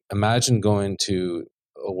imagine going to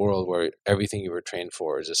a world where everything you were trained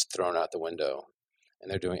for is just thrown out the window,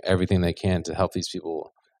 and they're doing everything they can to help these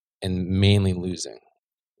people and mainly losing.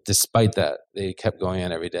 Despite that, they kept going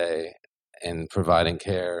in every day and providing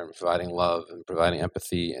care and providing love and providing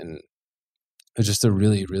empathy. And it's just a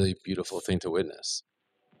really, really beautiful thing to witness.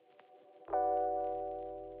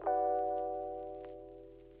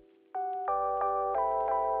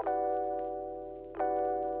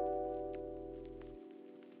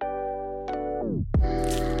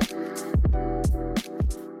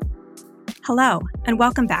 Hello, and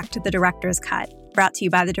welcome back to The Director's Cut, brought to you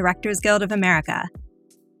by the Directors Guild of America.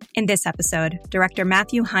 In this episode, director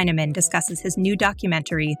Matthew Heineman discusses his new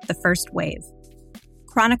documentary, The First Wave.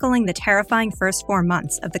 Chronicling the terrifying first 4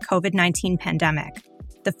 months of the COVID-19 pandemic,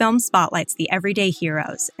 the film spotlights the everyday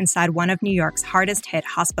heroes inside one of New York's hardest-hit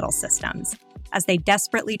hospital systems as they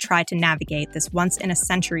desperately try to navigate this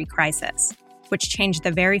once-in-a-century crisis, which changed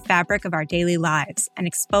the very fabric of our daily lives and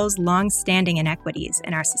exposed long-standing inequities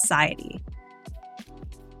in our society.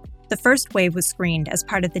 The First Wave was screened as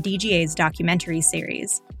part of the DGA's documentary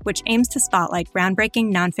series, which aims to spotlight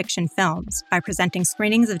groundbreaking nonfiction films by presenting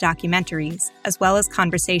screenings of documentaries as well as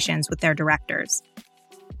conversations with their directors.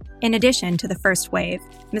 In addition to The First Wave,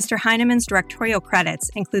 Mr. Heineman's directorial credits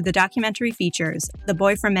include the documentary features The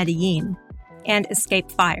Boy from Medellin and Escape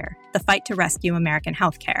Fire, The Fight to Rescue American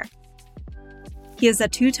Healthcare. He is a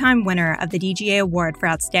 2-time winner of the DGA Award for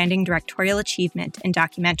Outstanding Directorial Achievement in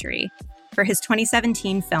Documentary for his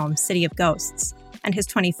 2017 film City of Ghosts and his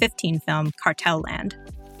 2015 film Cartel Land.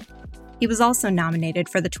 He was also nominated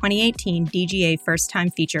for the 2018 DGA First Time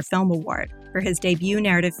Feature Film Award for his debut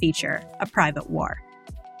narrative feature, A Private War.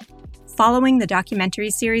 Following the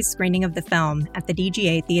documentary series screening of the film at the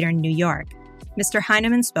DGA Theater in New York, Mr.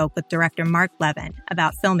 Heineman spoke with director Marc Levin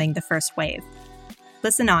about filming The First Wave.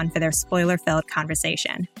 Listen on for their spoiler-filled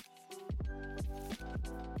conversation.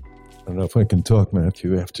 I don't know if I can talk,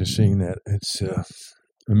 Matthew, after seeing that. It's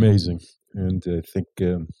amazing. And I think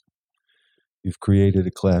you've created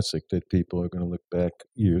a classic that people are going to look back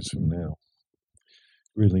years from now.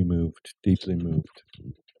 Really moved, deeply moved.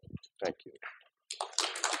 Thank you.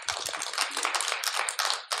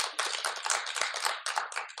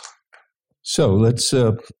 So let's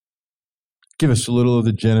give us a little of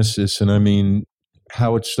the genesis, and I mean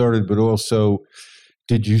how it started, but also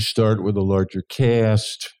did you start with a larger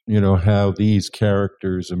cast? You know, how these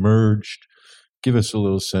characters emerged? Give us a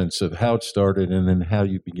little sense of how it started and then how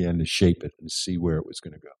you began to shape it and see where it was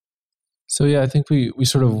going to go. So, yeah, I think we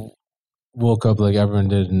sort of woke up like everyone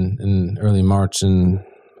did in early March and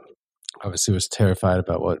obviously was terrified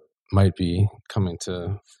about what might be coming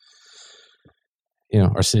to,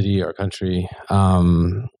 our city, our country,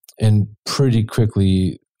 and pretty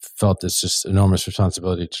quickly felt this just enormous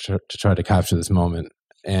responsibility to try to capture this moment,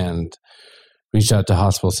 and reached out to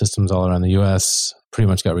hospital systems all around the U.S., pretty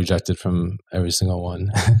much got rejected from every single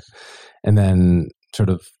one. And then sort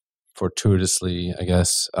of fortuitously, I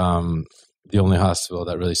guess, the only hospital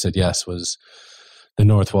that really said yes was the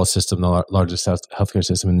Northwell system, the largest healthcare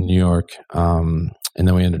system in New York. And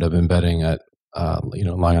then we ended up embedding at,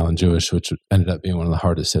 Long Island Jewish, which ended up being one of the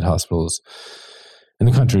hardest hit hospitals in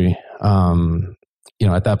the country.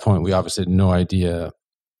 At that point, we obviously had no idea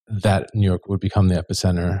that New York would become the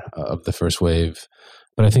epicenter of the first wave.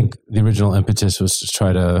 But I think the original impetus was to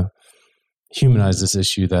try to humanize this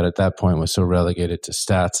issue that at that point was so relegated to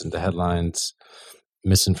stats and to headlines,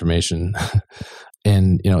 misinformation.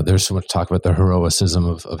 And, there's so much talk about the heroicism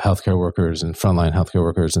of healthcare workers and frontline healthcare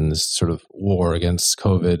workers in this sort of war against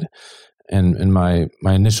COVID. And my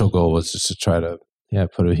initial goal was just to try to,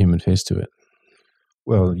 put a human face to it.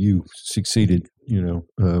 Well, you succeeded,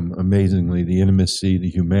 amazingly. The intimacy, the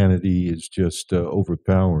humanity is just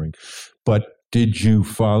overpowering. But did you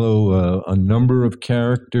follow a number of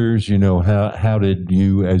characters? How did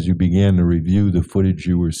you, as you began to review the footage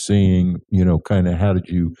you were seeing, how did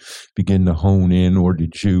you begin to hone in, or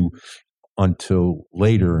did you, until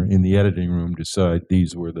later in the editing room, decide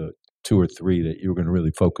these were the 2 or 3 that you were going to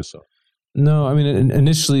really focus on? No, I mean,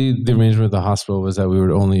 initially the arrangement of the hospital was that we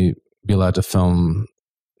would only be allowed to film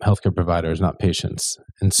healthcare providers, not patients.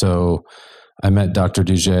 And so I met Dr.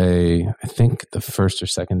 Dujay, I think the first or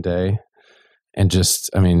second day. And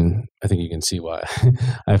I think you can see why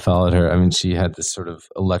I followed her. I mean, she had this sort of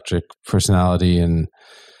electric personality and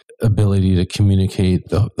ability to communicate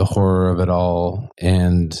the horror of it all,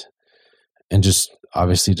 and just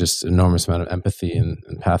obviously just enormous amount of empathy and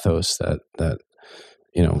pathos that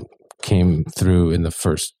came through in the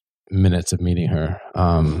first minutes of meeting her.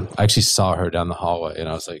 I actually saw her down the hallway, and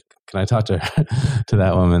I was like, "Can I talk to her, to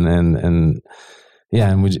that woman?" And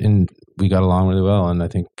we we got along really well, and I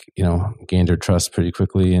think, gained her trust pretty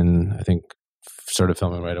quickly, and I think started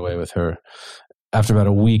filming right away with her. After about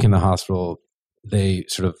a week in the hospital, they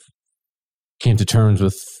sort of came to terms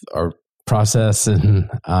with our process and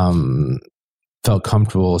felt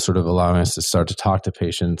comfortable sort of allowing us to start to talk to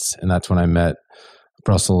patients. And that's when I met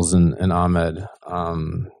Brussels and Ahmed.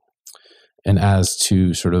 And as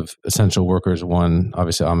two sort of essential workers, one,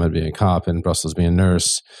 obviously Ahmed being a cop and Brussels being a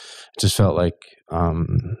nurse, it just felt like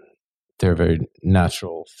they're very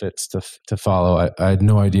natural fits to follow. I had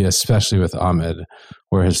no idea, especially with Ahmed,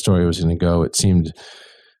 where his story was going to go. It seemed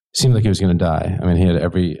like he was going to die. I mean, he had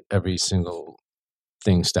every single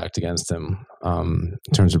thing stacked against him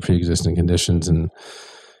in terms of pre-existing conditions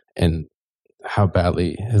and how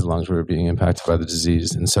badly his lungs were being impacted by the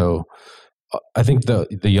disease. And so I think the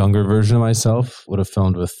younger version of myself would have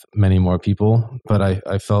filmed with many more people, but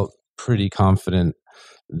I felt pretty confident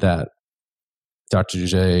that Dr.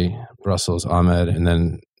 Dujay, Brussels, Ahmed, and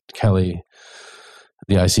then Kelly,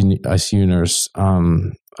 the ICU nurse,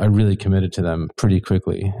 I really committed to them pretty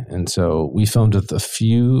quickly. And so we filmed with a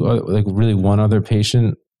few, like really one other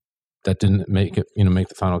patient that didn't make it, make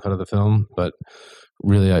the final cut of the film. But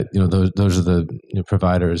really, those are the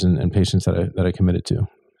providers and patients that I committed to.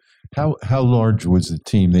 How large was the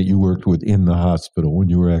team that you worked with in the hospital when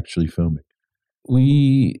you were actually filming?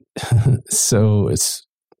 So it's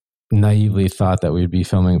naively thought that we'd be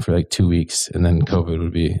filming for like 2 weeks and then COVID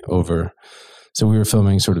would be over. So we were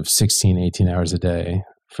filming sort of 16, 18 hours a day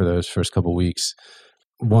for those first couple of weeks,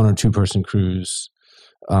 1 or 2 person crews,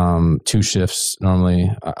 2 shifts. Normally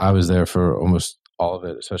I was there for almost all of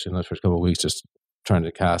it, especially in those first couple of weeks, just trying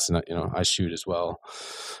to cast, and I shoot as well.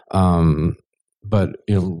 But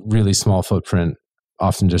really small footprint,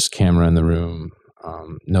 often just camera in the room,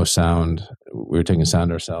 no sound. We were taking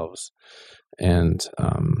sound ourselves. And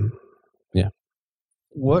yeah.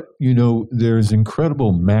 There's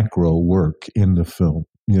incredible macro work in the film.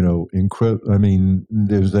 I mean,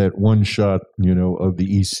 there's that one shot, of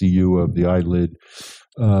the ECU of the eyelid,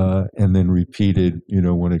 and then repeated,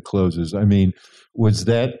 when it closes. I mean, was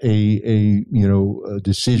that a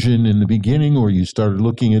decision in the beginning, or you started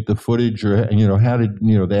looking at the footage, or how did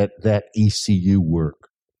that ECU work?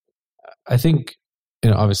 I think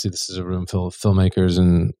obviously this is a room full of filmmakers,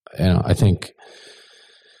 and I think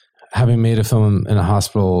having made a film in a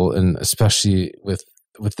hospital, and especially with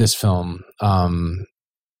this film,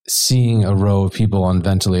 seeing a row of people on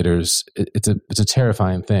ventilators, it's a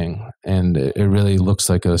terrifying thing, and it really looks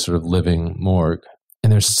like a sort of living morgue.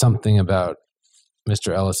 And there's something about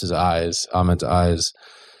Mr. Ellis's eyes, Ahmed's eyes,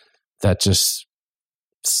 that just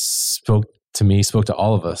spoke to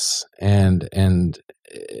all of us, and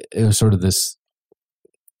it was sort of this.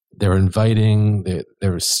 They were inviting.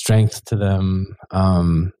 There was strength to them.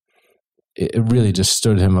 It really just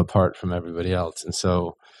stood him apart from everybody else, and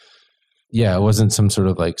so. Yeah, it wasn't some sort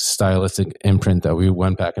of like stylistic imprint that we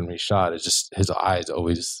went back and reshot. It's just his eyes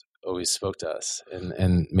always spoke to us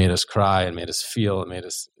and made us cry and made us feel and made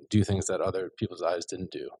us do things that other people's eyes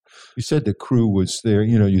didn't do. You said the crew was there.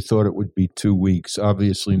 You thought it would be 2 weeks.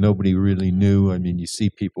 Obviously, nobody really knew. I mean, you see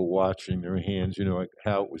people washing their hands, like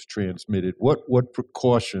how it was transmitted. What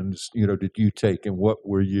precautions, did you take, and what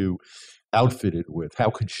were you outfitted with? How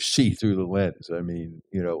could you see through the lens? I mean,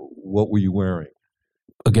 what were you wearing?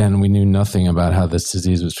 Again, we knew nothing about how this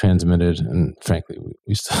disease was transmitted, and frankly,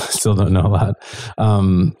 we still don't know a lot.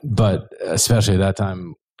 But especially at that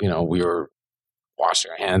time, we were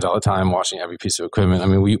washing our hands all the time, washing every piece of equipment. I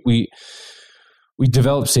mean, we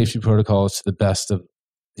developed safety protocols to the best of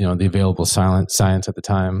the available science at the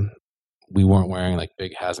time. We weren't wearing like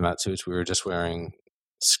big hazmat suits. We were just wearing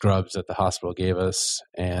scrubs that the hospital gave us,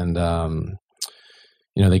 and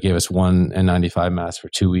they gave us one N95 mask for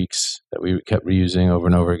 2 weeks that we kept reusing over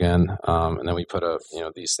and over again. And then we put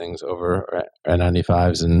these things over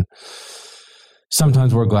N95s, and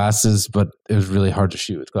sometimes wore glasses, but it was really hard to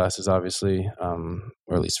shoot with glasses, obviously,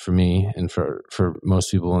 or at least for me and for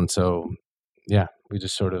most people. And so, yeah, we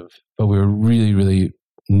just but we were really, really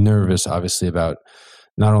nervous, obviously, about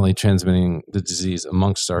not only transmitting the disease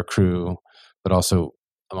amongst our crew, but also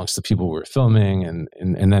amongst the people we were filming. And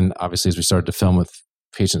then obviously as we started to film with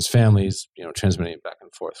patients' families, transmitting it back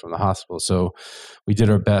and forth from the hospital. So we did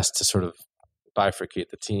our best to sort of bifurcate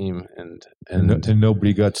the team, and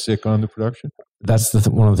nobody got sick on the production. That's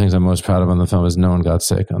one of the things I'm most proud of on the film is no one got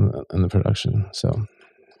sick on the production. So,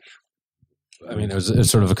 I mean,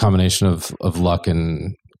 it's sort of a combination of luck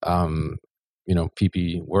and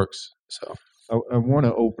PP works. So I want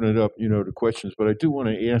to open it up, to questions, but I do want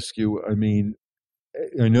to ask you. I mean,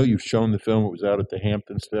 I know you've shown the film. It was out at the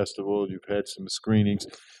Hamptons Festival. You've had some screenings.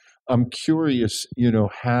 I'm curious,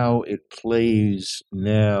 how it plays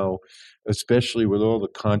now, especially with all the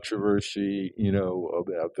controversy,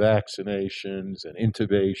 about vaccinations and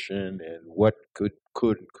intubation and what could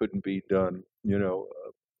and couldn't be done.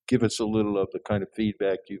 Give us a little of the kind of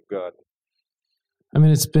feedback you've got. I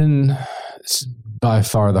mean, it's by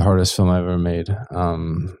far the hardest film I've ever made,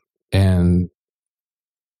 and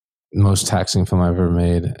most taxing film I've ever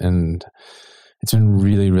made, and it's been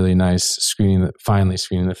really, really nice finally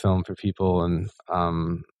screening the film for people, and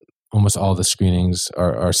almost all the screenings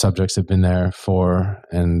our subjects have been there for,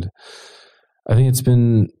 and I think it's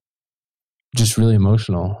been just really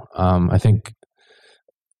emotional. I think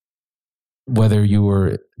whether you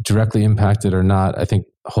were directly impacted or not, I think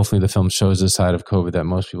hopefully the film shows a side of COVID that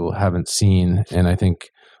most people haven't seen, and I think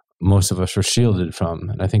most of us were shielded from.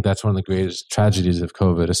 And I think that's one of the greatest tragedies of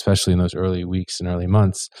COVID, especially in those early weeks and early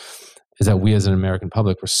months, is that we as an American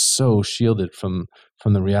public were so shielded from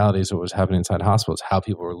the realities of what was happening inside hospitals, how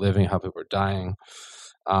people were living, how people were dying.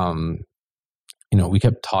 We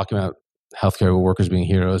kept talking about healthcare workers being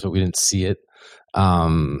heroes, but we didn't see it.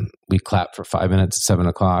 We clapped for 5 minutes at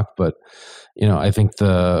 7:00, but I think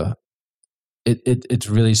it's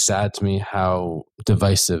really sad to me how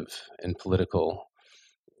divisive and political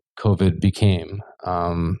COVID became.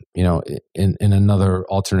 In another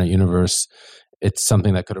alternate universe, it's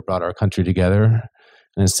something that could have brought our country together,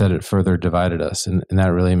 and instead it further divided us, and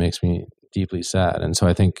that really makes me deeply sad. And so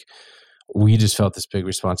I think we just felt this big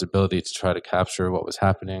responsibility to try to capture what was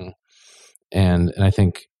happening, and I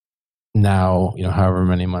think now, however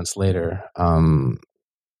many months later,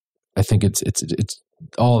 I think it's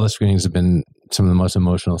all the screenings have been some of the most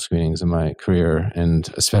emotional screenings in my career, and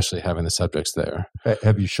especially having the subjects there.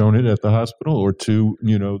 Have you shown it at the hospital or to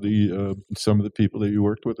some of the people that you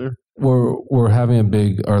worked with there? We're having a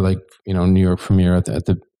big New York premiere at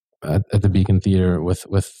the Beacon Theater with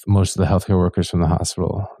most of the healthcare workers from the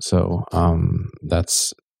hospital. So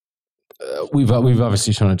that's. We've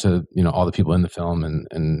obviously shown it to all the people in the film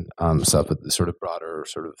and stuff, but the sort of broader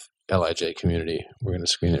sort of LIJ community, we're going to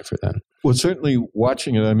screen it for them. Well, certainly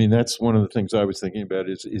watching it, I mean, that's one of the things I was thinking about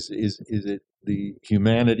is it the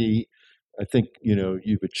humanity? I think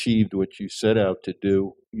you've achieved what you set out to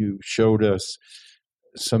do. You showed us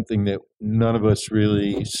something that none of us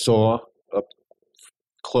really saw up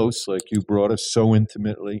close, like you brought us so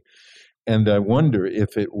intimately, and I wonder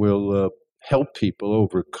if it will help people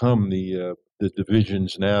overcome the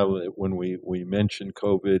divisions now. When we mention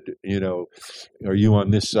COVID, are you on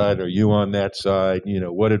this side? Are you on that side?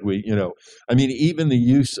 What did we? I mean, even the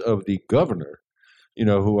use of the governor,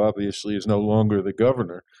 who obviously is no longer the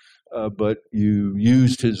governor, but you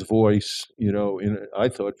used his voice, I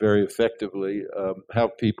thought very effectively. How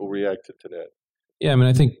people reacted to that? Yeah, I mean,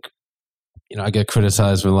 I think I get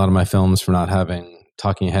criticized with a lot of my films for not having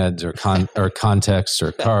talking heads or context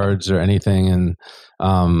or cards or anything, and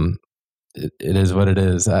it is what it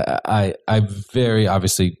is. I very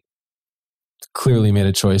obviously clearly made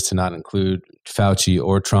a choice to not include Fauci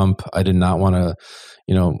or Trump. I did not want to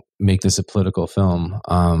make this a political film.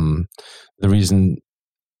 The reason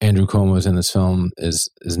Andrew Cuomo is in this film is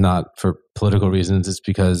not for political reasons. It's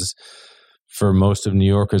because for most of New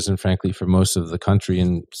Yorkers, and frankly for most of the country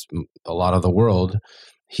and a lot of the world,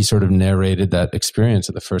 he sort of narrated that experience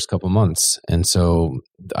of the first couple months. And so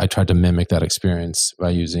I tried to mimic that experience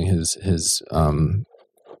by using his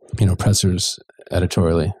pressers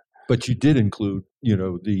editorially. But you did include,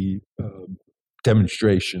 the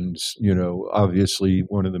demonstrations. Obviously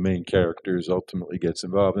one of the main characters ultimately gets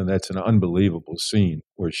involved, and that's an unbelievable scene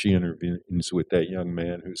where she intervenes with that young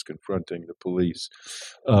man who's confronting the police.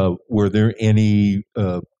 Were there any,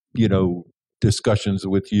 discussions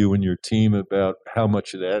with you and your team about how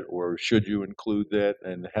much of that, or should you include that,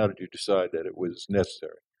 and how did you decide that it was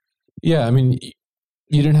necessary? Yeah, I mean,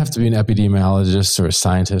 you didn't have to be an epidemiologist or a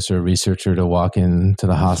scientist or a researcher to walk into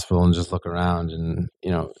the hospital and just look around. And,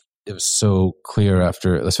 it was so clear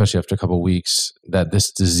especially after a couple of weeks, that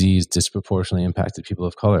this disease disproportionately impacted people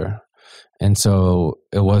of color. And so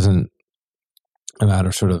it wasn't a matter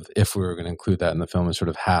of sort of if we were going to include that in the film, and sort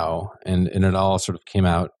of how. And it all sort of came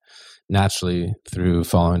out naturally through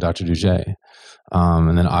following Dr. Duje.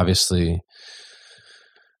 And then obviously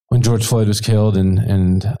when George Floyd was killed and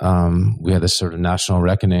we had this sort of national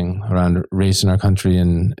reckoning around race in our country,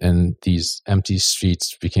 and these empty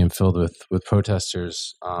streets became filled with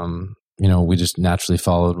protesters, we just naturally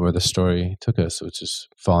followed where the story took us, which is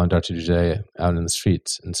following Dr. Duje out in the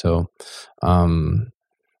streets. And so,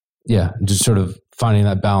 just sort of finding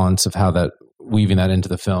that balance of how weaving that into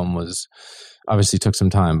the film was obviously took some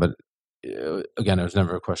time, but again, it was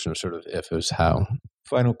never a question of sort of if, it was how.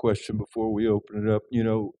 Final question before we open it up.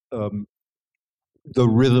 The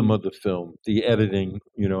rhythm of the film, the editing.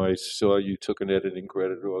 I saw you took an editing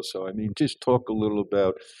credit also. I mean, just talk a little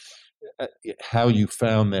about how you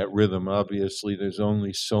found that rhythm. Obviously, there's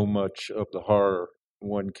only so much of the horror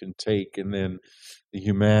one can take, and then the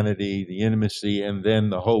humanity, the intimacy, and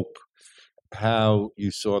then the hope. How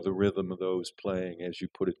you saw the rhythm of those playing as you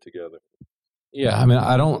put it together. Yeah, I mean,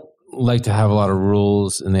 I don't like to have a lot of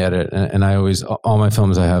rules in the edit, and I always, all my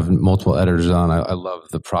films I have multiple editors on. I love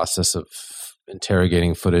the process of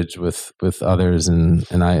interrogating footage with others, and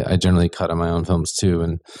I generally cut on my own films too.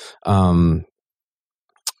 And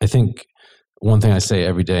I think one thing I say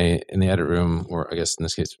every day in the edit room, or I guess in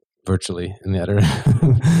this case virtually in the edit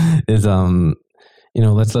room, is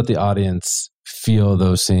let's let the audience feel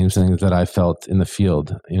those same things that I felt in the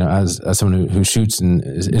field. As someone who shoots and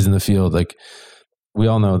is in the field, like, we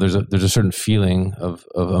all know there's a certain feeling of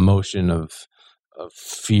emotion, of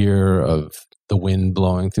fear, of the wind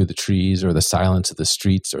blowing through the trees, or the silence of the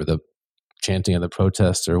streets, or the chanting of the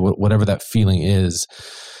protests, or whatever that feeling is.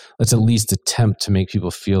 Let's at least attempt to make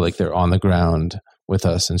people feel like they're on the ground with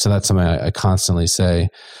us. And so that's something I constantly say.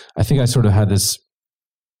 I think I sort of had this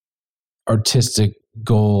artistic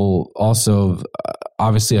goal also of,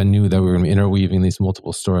 obviously I knew that we were going to be interweaving these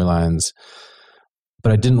multiple storylines,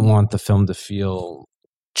 but I didn't want the film to feel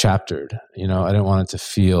chaptered. I didn't want it to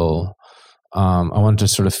feel, I wanted to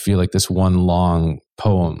sort of feel like this one long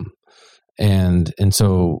poem. And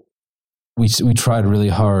so we tried really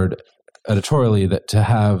hard editorially that to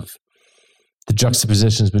have the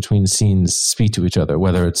juxtapositions between scenes speak to each other,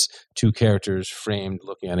 whether it's two characters framed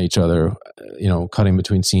looking at each other, cutting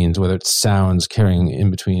between scenes, whether it's sounds carrying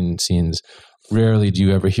in between scenes. Rarely do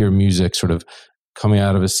you ever hear music sort of coming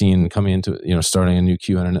out of a scene, coming into, starting a new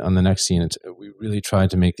cue on the next scene. We really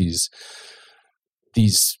tried to make these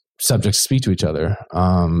subjects speak to each other.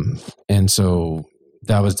 And so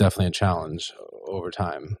that was definitely a challenge over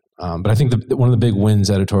time. But I think one of the big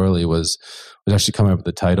wins editorially was actually coming up with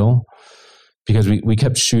the title, because we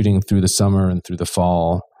kept shooting through the summer and through the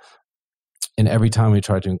fall. And every time we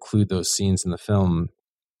tried to include those scenes in the film,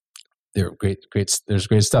 they were there's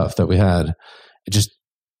great stuff that we had. It just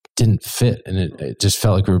didn't fit. And it just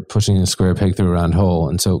felt like we were pushing a square peg through a round hole.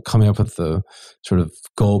 And so coming up with the sort of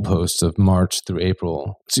goalposts of March through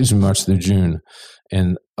June,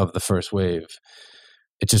 and of the first wave,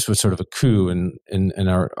 it just was sort of a coup, and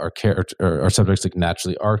our character, our subjects like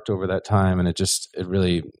naturally arced over that time, and it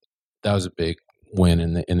really, that was a big win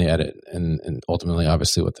in the edit, and ultimately,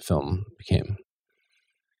 obviously, what the film became.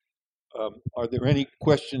 Are there any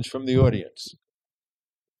questions from the audience?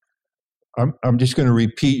 I'm just going to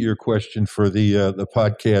repeat your question for the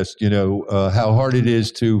podcast. How hard it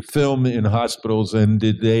is to film in hospitals, and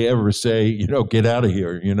did they ever say, get out of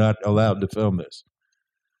here, you're not allowed to film this?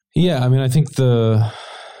 Yeah, I mean, I think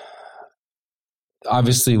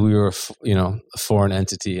obviously we were, a foreign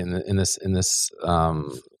entity in this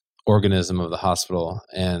organism of the hospital,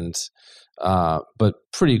 and but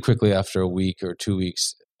pretty quickly after a week or 2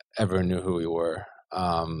 weeks, everyone knew who we were,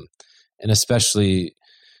 and especially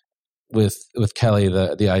with Kelly,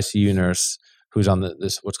 the ICU nurse, who's on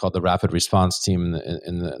this what's called the rapid response team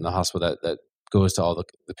in the hospital that goes to all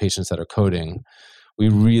the patients that are coding. We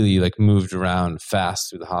really moved around fast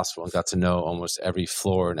through the hospital and got to know almost every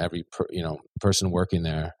floor and every person working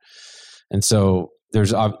there. And so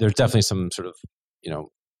there's definitely some sort of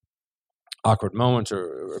awkward moments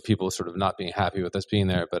or people sort of not being happy with us being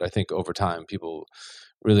there. But I think over time people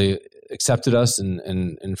really accepted us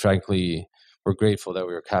and frankly were grateful that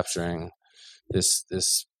we were capturing this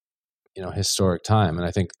historic time. And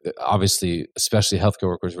I think that obviously, especially healthcare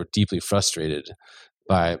workers, were deeply frustrated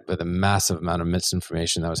by the massive amount of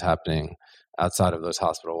misinformation that was happening outside of those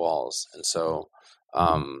hospital walls. And so,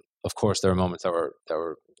 of course, there were moments that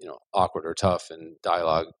were awkward or tough, and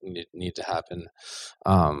dialogue need to happen.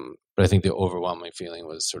 But I think the overwhelming feeling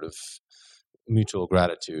was sort of mutual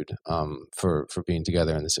gratitude for being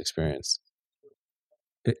together in this experience.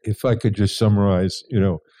 If I could just summarize,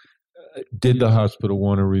 did the hospital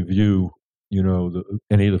want to review,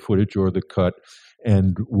 any of the footage or the cut,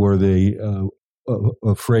 and were they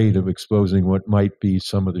afraid of exposing what might be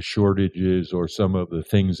some of the shortages or some of the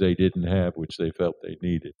things they didn't have, which they felt they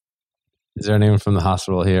needed? Is there anyone from the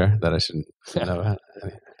hospital here that I should know?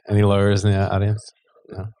 Any lawyers in the audience?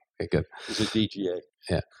 No? Okay, good. It's a DGA.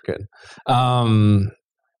 Yeah, good.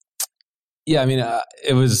 Yeah, I mean,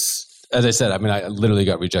 it was, as I said, I mean, I literally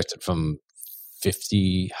got rejected from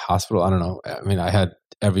 50 hospitals. I don't know. I mean, I had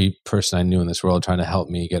every person I knew in this world trying to help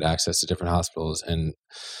me get access to different hospitals. And,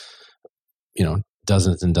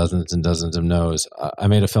 dozens and dozens and dozens of no's. I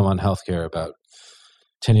made a film on healthcare about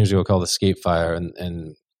 10 years ago called Escape Fire,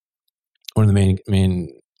 and one of the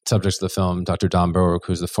main subjects of the film, Dr. Don Berwick,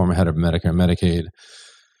 who's the former head of Medicare and Medicaid,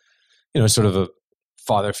 sort of a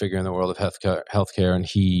father figure in the world of healthcare, and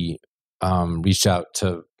he reached out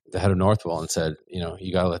to the head of Northwell and said,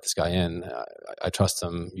 you got to let this guy in. I trust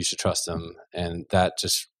him. You should trust him. And that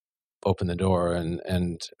just opened the door.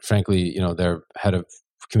 And frankly, their head of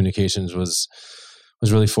communications was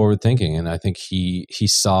really forward thinking. And I think he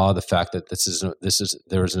saw the fact that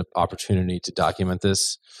there was an opportunity to document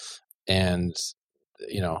this. And,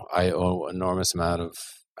 I owe an enormous amount of,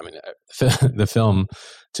 the film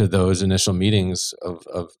to those initial meetings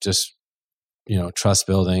of just, trust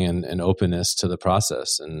building and openness to the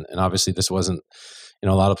process. And obviously this wasn't,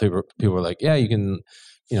 a lot of people were like, yeah, you can,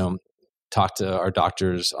 talk to our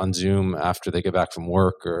doctors on Zoom after they get back from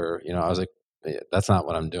work, or, I was like, that's not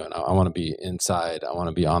what I'm doing. I want to be inside. I want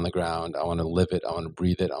to be on the ground. I want to live it. I want to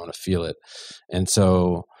breathe it. I want to feel it. And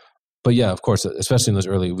so, but yeah, of course, especially in those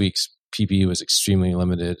early weeks, PPE was extremely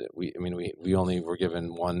limited. We only were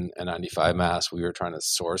given one N95 mask. We were trying to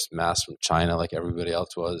source masks from China like everybody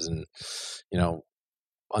else was. And,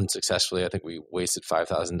 unsuccessfully, I think we wasted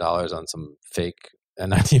 $5,000 on some fake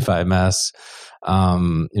N95 masks.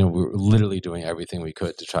 We were literally doing everything we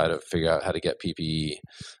could to try to figure out how to get PPE.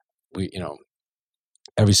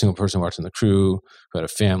 Every single person who worked in the crew who had a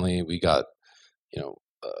family, we got,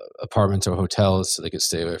 apartments or hotels so they could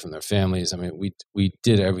stay away from their families. We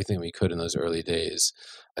did everything we could in those early days.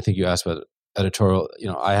 I think you asked about editorial.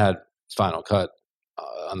 I had final cut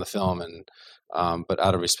on the film, and but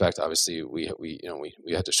out of respect, obviously, we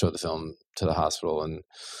had to show the film to the hospital, and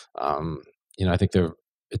I think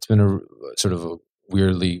it's been a sort of a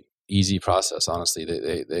weirdly easy process. Honestly,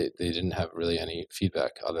 they didn't have really any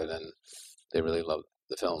feedback other than they really loved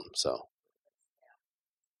the film. So.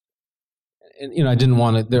 And I didn't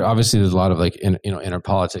want to. There's a lot of inner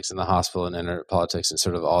politics in the hospital and inner politics and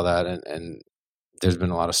sort of all that, and there's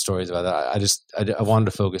been a lot of stories about that. I wanted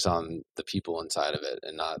to focus on the people inside of it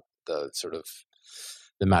and not the sort of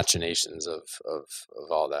the machinations of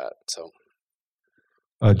all that. So,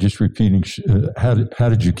 just repeating, how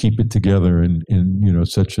did you keep it together in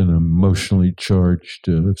such an emotionally charged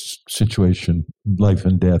situation, life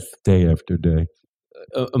and death, day after day?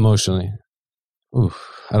 Emotionally. Ooh,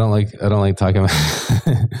 I don't like talking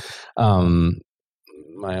about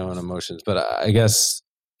my own emotions, but I guess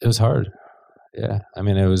it was hard. Yeah.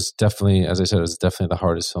 It was definitely, as I said, it was definitely the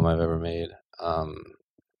hardest film I've ever made.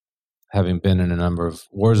 Having been in a number of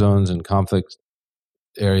war zones and conflict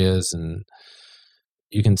areas, and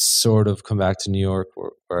you can sort of come back to New York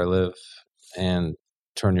where I live and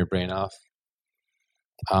turn your brain off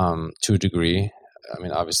to a degree.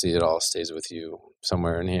 Obviously it all stays with you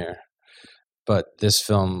somewhere in here. But this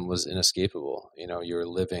film was inescapable. You were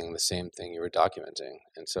living the same thing you were documenting.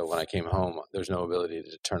 And so when I came home, there's no ability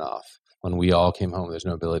to turn off. When we all came home, there's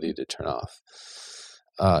no ability to turn off.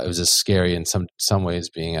 It was just scary in some ways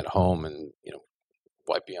being at home and,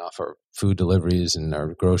 wiping off our food deliveries and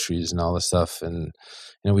our groceries and all this stuff. And,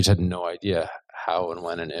 we just had no idea how and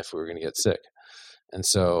when and if we were going to get sick. And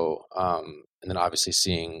so, and then obviously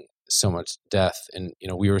seeing so much death, and,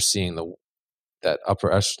 we were seeing that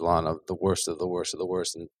upper echelon of the worst of the worst of the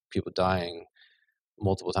worst, and people dying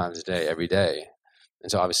multiple times a day, every day. And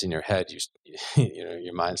so obviously in your head,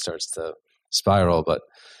 your mind starts to spiral. But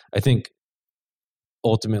I think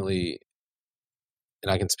ultimately,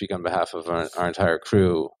 and I can speak on behalf of our entire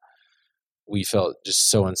crew, we felt just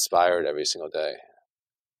so inspired every single day,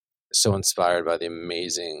 so inspired by the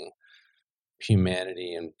amazing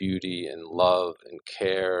humanity and beauty and love and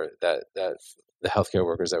care that the healthcare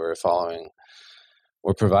workers that we were following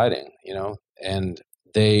were providing, and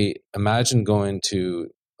they imagine going to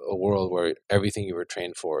a world where everything you were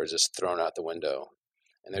trained for is just thrown out the window,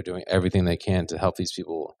 and they're doing everything they can to help these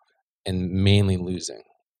people, and mainly losing.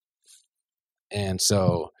 And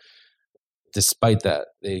so despite that,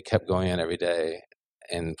 they kept going in every day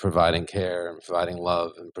and providing care and providing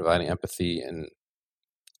love and providing empathy, and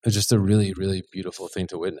it was just a really, really beautiful thing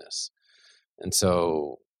to witness. And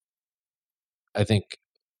so I think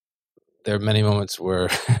there are many moments where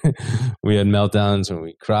we had meltdowns when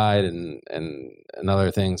we cried and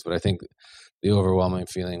other things, but I think the overwhelming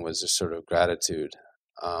feeling was just sort of gratitude.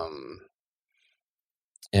 And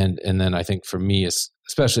then I think for me,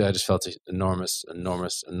 especially, I just felt an enormous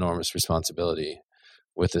responsibility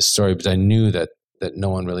with this story, because I knew that no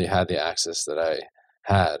one really had the access that I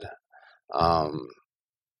had.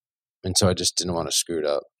 And so I just didn't want to screw it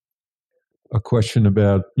up. a question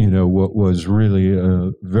about, what was really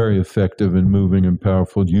a very effective and moving and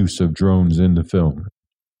powerful use of drones in the film.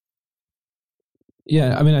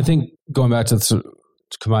 Yeah, I mean, I think going back to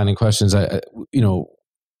combining questions,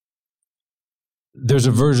 there's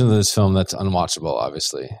a version of this film that's unwatchable,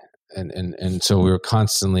 obviously. And so we were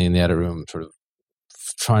constantly in the edit room sort of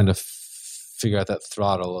trying to figure out that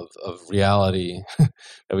throttle of reality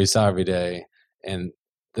that we saw every day, and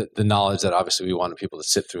the knowledge that obviously we wanted people to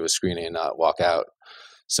sit through a screening and not walk out.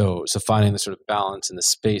 So finding the sort of balance in the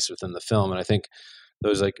space within the film. And I think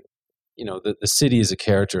there's the city is a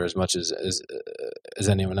character as much as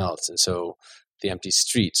anyone else. And so the empty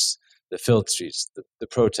streets, the filled streets, the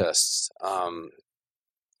protests,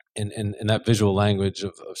 and that visual language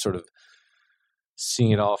of sort of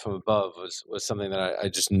seeing it all from above was something that I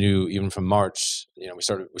just knew even from March. We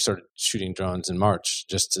started shooting drones in March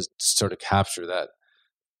just to sort of capture that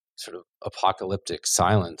sort of apocalyptic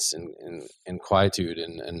silence and quietude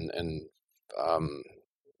and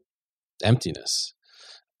emptiness.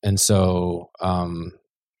 And so,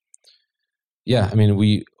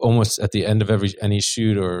 we almost at the end of any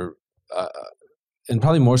shoot and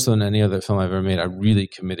probably more so than any other film I've ever made, I really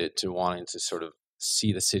committed to wanting to sort of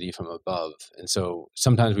see the city from above. And so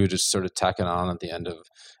sometimes we would just sort of tack it on at the end of,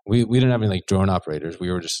 we didn't have any drone operators.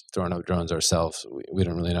 We were just throwing up drones ourselves. We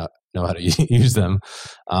didn't really know how to use them.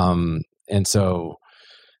 And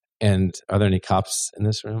are there any cops in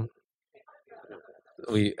this room?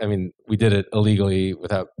 We did it illegally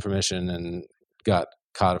without permission and got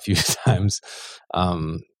caught a few times.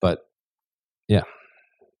 But yeah,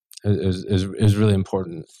 it was really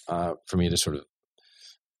important for me to sort of,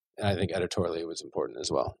 and I think editorially it was important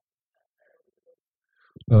as well.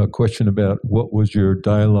 A question about what was your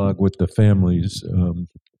dialogue with the families,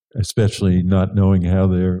 especially not knowing how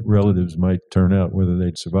their relatives might turn out, whether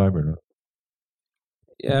they'd survive or not?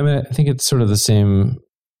 Yeah, I think it's sort of the same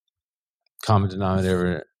common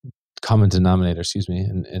denominator,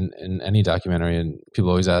 in any documentary. And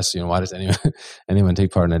people always ask, why does anyone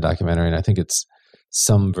take part in a documentary? And I think it's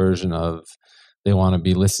some version of they want to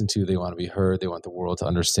be listened to, they want to be heard, they want the world to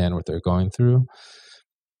understand what they're going through.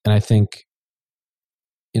 And I think,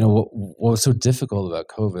 what was so difficult about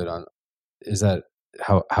COVID is that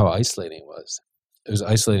how isolating it was. It was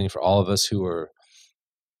isolating for all of us who were,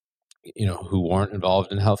 who weren't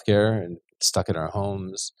involved in healthcare and stuck in our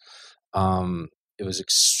homes. It was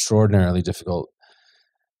extraordinarily difficult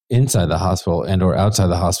inside the hospital and or outside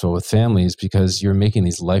the hospital with families, because you're making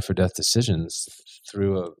these life or death decisions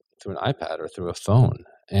through an iPad or through a phone,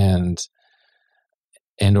 and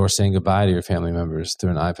or saying goodbye to your family members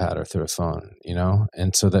through an iPad or through a phone,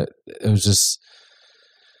 and so that it was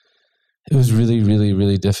really, really,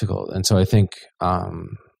 really difficult. And so I think,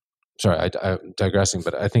 I'm digressing,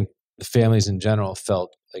 but I think the families in general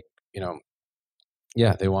felt like,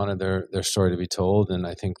 they wanted their story to be told. And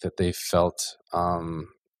I think that they felt,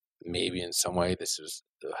 maybe in some way this was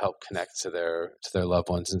to help connect to their loved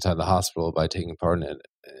ones inside the hospital by taking part in it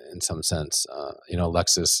in some sense.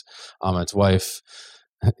 Alexis, Ahmed's wife,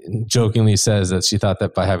 jokingly says that she thought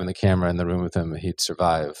that by having the camera in the room with him, he'd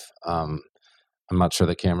survive. I'm not sure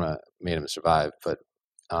the camera made him survive, but,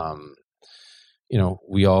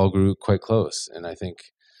 we all grew quite close. And I think,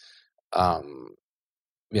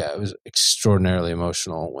 it was extraordinarily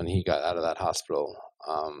emotional when he got out of that hospital.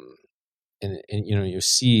 And you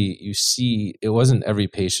see, it wasn't every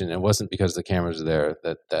patient. It wasn't because the cameras were there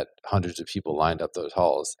that hundreds of people lined up those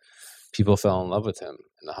halls. People fell in love with him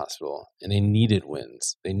in the hospital, and they needed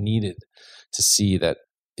wins. They needed to see that,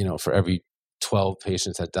 for every 12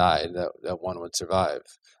 patients that died, that one would survive.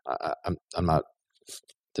 I'm not,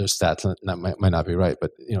 there's stats that might not be right,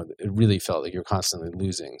 but, it really felt like you're constantly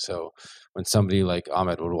losing. So when somebody like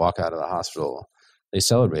Ahmed would walk out of the hospital, they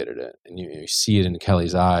celebrated it. And you see it in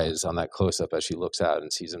Kelly's eyes on that close up as she looks out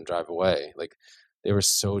and sees him drive away. Like, they were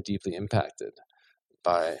so deeply impacted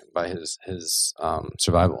by his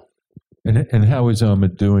survival. And how is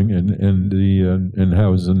Ahmed doing? And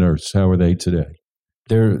how is the nurse? How are they today?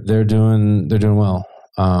 They're doing well.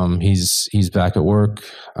 He's back at work.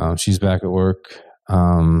 She's back at work.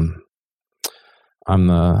 I'm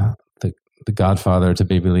the godfather to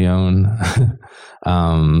baby Leon.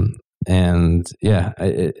 And yeah,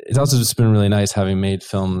 it's also just been really nice having made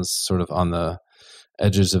films sort of on the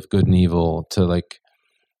edges of good and evil to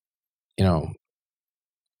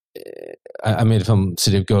I made a film,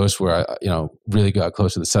 City of Ghosts, where I, really got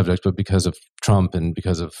close to the subject, but because of Trump and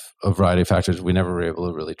because of a variety of factors, we never were able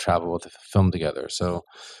to really travel with the film together. So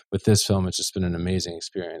with this film, it's just been an amazing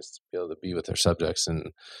experience to be able to be with our subjects,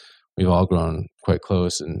 and we've all grown quite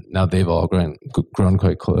close, and now they've all grown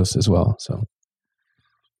quite close as well. So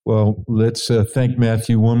Well, let's thank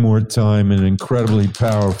Matthew one more time. An incredibly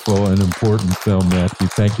powerful and important film, Matthew.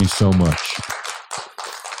 Thank you so much.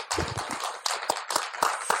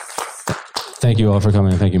 Thank you all for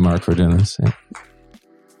coming, and thank you, Marc, for doing this. Yeah.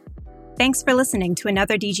 Thanks for listening to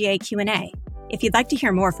another DGA Q&A. If you'd like to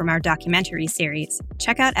hear more from our documentary series,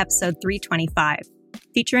 check out episode 325,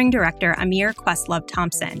 featuring director Amir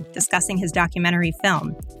Questlove-Thompson discussing his documentary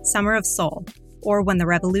film, Summer of Soul, or When the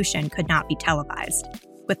Revolution Could Not Be Televised,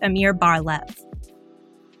 with Amir Bar-Lev.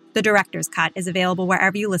 The Director's Cut is available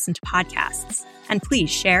wherever you listen to podcasts. And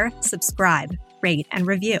please share, subscribe, rate, and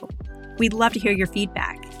review. We'd love to hear your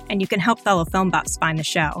feedback, and you can help fellow film buffs find the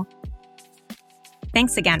show.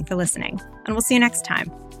 Thanks again for listening, and we'll see you next time.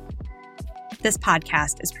 This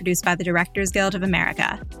podcast is produced by the Directors Guild of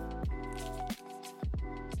America